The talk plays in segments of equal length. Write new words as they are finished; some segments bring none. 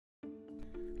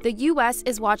The U.S.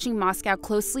 is watching Moscow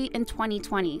closely in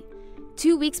 2020.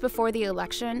 2 weeks before the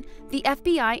election, the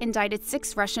FBI indicted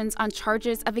 6 Russians on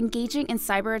charges of engaging in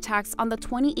cyber attacks on the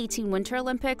 2018 Winter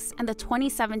Olympics and the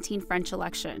 2017 French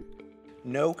election.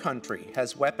 No country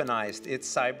has weaponized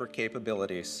its cyber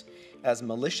capabilities as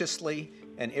maliciously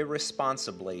and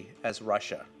irresponsibly as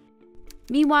Russia.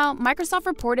 Meanwhile, Microsoft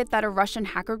reported that a Russian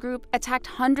hacker group attacked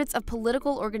hundreds of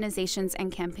political organizations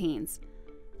and campaigns.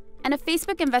 And a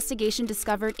Facebook investigation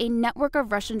discovered a network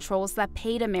of Russian trolls that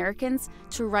paid Americans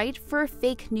to write for a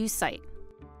fake news site.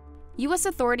 U.S.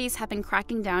 authorities have been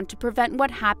cracking down to prevent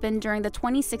what happened during the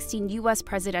 2016 U.S.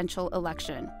 presidential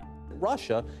election.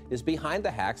 Russia is behind the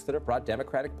hacks that have brought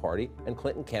Democratic Party and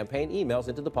Clinton campaign emails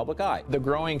into the public eye. The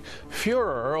growing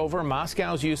furor over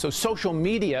Moscow's use of social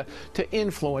media to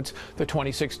influence the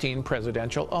 2016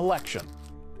 presidential election.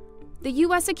 The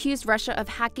U.S. accused Russia of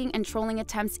hacking and trolling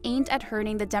attempts aimed at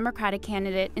hurting the Democratic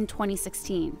candidate in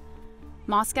 2016.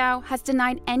 Moscow has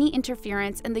denied any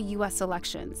interference in the U.S.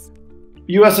 elections.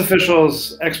 U.S.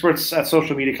 officials, experts at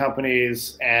social media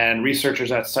companies, and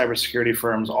researchers at cybersecurity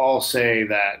firms all say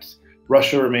that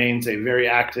Russia remains a very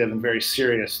active and very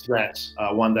serious threat,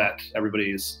 one that everybody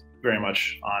is very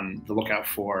much on the lookout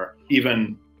for,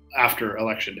 even after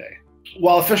Election Day.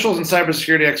 While officials and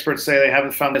cybersecurity experts say they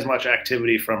haven't found as much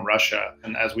activity from Russia,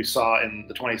 and as we saw in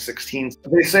the 2016,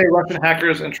 they say Russian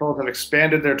hackers and trolls have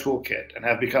expanded their toolkit and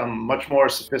have become much more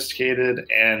sophisticated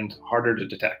and harder to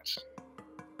detect.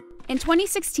 In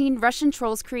 2016, Russian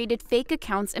trolls created fake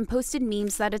accounts and posted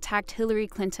memes that attacked Hillary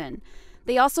Clinton.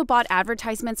 They also bought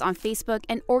advertisements on Facebook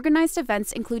and organized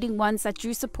events, including ones that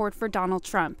drew support for Donald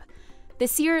Trump.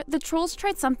 This year, the trolls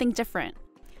tried something different.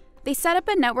 They set up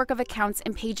a network of accounts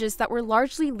and pages that were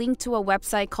largely linked to a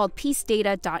website called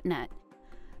peacedata.net.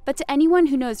 But to anyone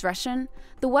who knows Russian,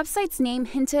 the website's name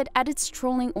hinted at its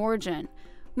trolling origin.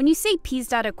 When you say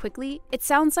peacedata quickly, it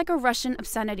sounds like a Russian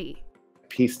obscenity.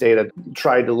 Peace Data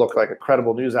tried to look like a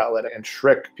credible news outlet and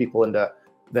trick people into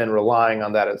then relying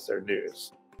on that as their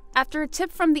news. After a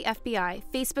tip from the FBI,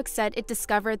 Facebook said it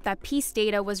discovered that Peace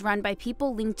Data was run by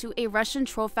people linked to a Russian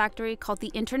troll factory called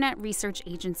the Internet Research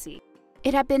Agency.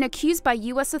 It had been accused by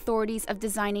U.S. authorities of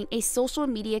designing a social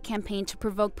media campaign to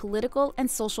provoke political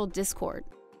and social discord.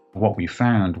 What we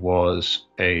found was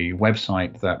a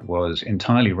website that was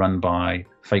entirely run by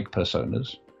fake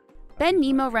personas. Ben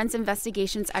Nemo runs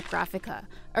investigations at Graphica,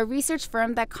 a research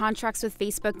firm that contracts with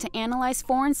Facebook to analyze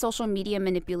foreign social media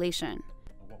manipulation.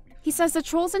 He says the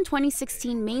trolls in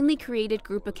 2016 mainly created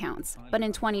group accounts, but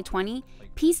in 2020,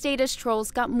 Peace Data's trolls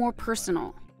got more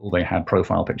personal. They had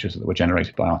profile pictures that were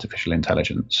generated by artificial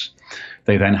intelligence.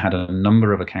 They then had a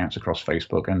number of accounts across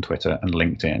Facebook and Twitter and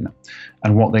LinkedIn.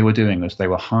 And what they were doing was they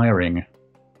were hiring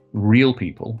real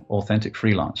people, authentic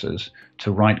freelancers,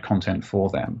 to write content for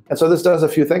them. And so this does a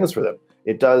few things for them.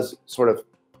 It does sort of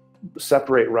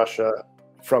separate Russia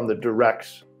from the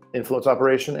direct influence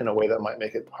operation in a way that might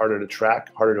make it harder to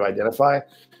track, harder to identify.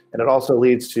 And it also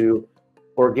leads to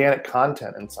organic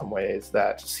content in some ways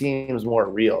that seems more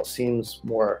real, seems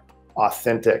more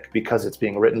authentic because it's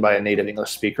being written by a native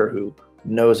English speaker who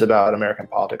knows about American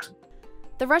politics.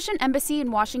 The Russian embassy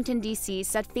in Washington, D.C.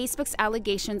 said Facebook's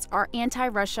allegations are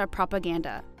anti-Russia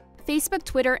propaganda. Facebook,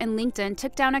 Twitter, and LinkedIn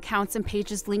took down accounts and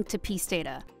pages linked to Peace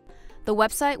Data. The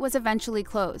website was eventually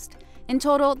closed. In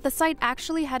total, the site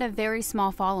actually had a very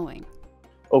small following.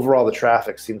 Overall, the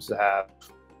traffic seems to have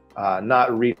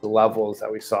not reached the levels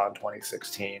that we saw in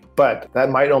 2016. But that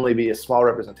might only be a small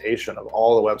representation of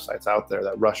all the websites out there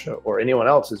that Russia or anyone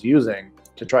else is using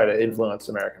to try to influence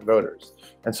American voters.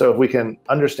 And so if we can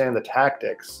understand the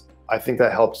tactics, I think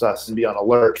that helps us be on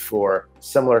alert for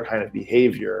similar kind of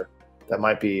behavior that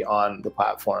might be on the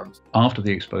platforms. After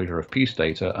the exposure of Peace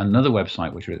Data, another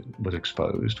website which was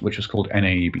exposed, which was called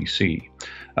NAEBC,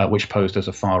 which posed as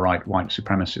a far-right white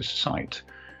supremacist site,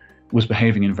 was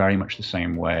behaving in very much the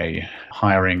same way,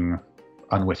 hiring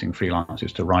unwitting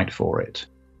freelancers to write for it.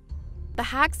 The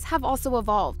hacks have also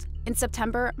evolved. In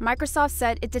September, Microsoft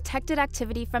said it detected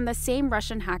activity from the same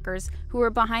Russian hackers who were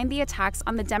behind the attacks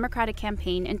on the Democratic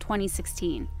campaign in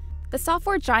 2016. The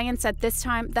software giant said this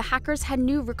time the hackers had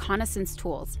new reconnaissance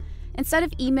tools. Instead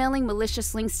of emailing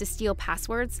malicious links to steal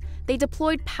passwords, they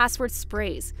deployed password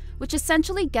sprays, which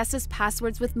essentially guesses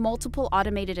passwords with multiple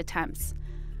automated attempts.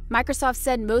 Microsoft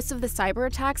said most of the cyber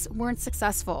attacks weren't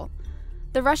successful.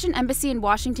 The Russian embassy in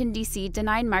Washington, D.C.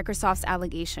 denied Microsoft's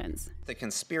allegations. The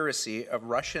conspiracy of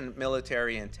Russian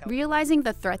military intelligence. Realizing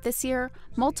the threat this year,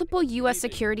 multiple U.S.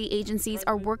 security agencies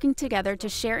are working together to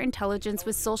share intelligence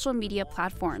with social media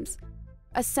platforms.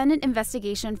 A Senate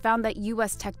investigation found that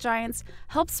U.S. tech giants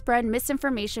helped spread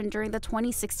misinformation during the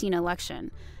 2016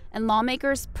 election. and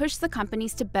lawmakers pushed the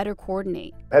companies to better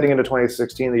coordinate. Heading into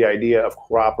 2016, the idea of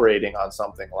cooperating on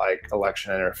something like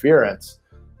election interference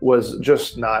was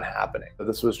just not happening.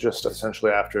 This was just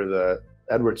essentially after the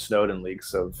Edward Snowden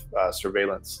leaks of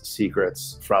surveillance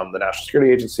secrets from the National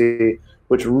Security Agency,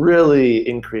 which really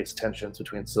increased tensions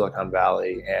between Silicon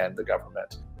Valley and the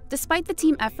government. Despite the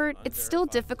team effort, it's still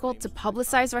difficult to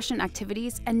publicize Russian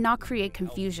activities and not create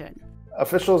confusion.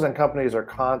 Officials and companies are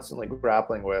constantly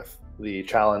grappling with the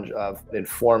challenge of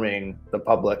informing the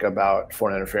public about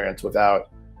foreign interference without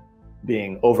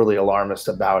being overly alarmist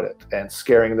about it and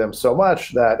scaring them so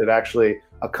much that it actually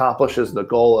accomplishes the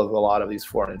goal of a lot of these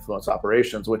foreign influence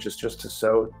operations, which is just to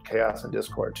sow chaos and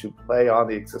discord, to play on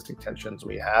the existing tensions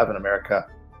we have in America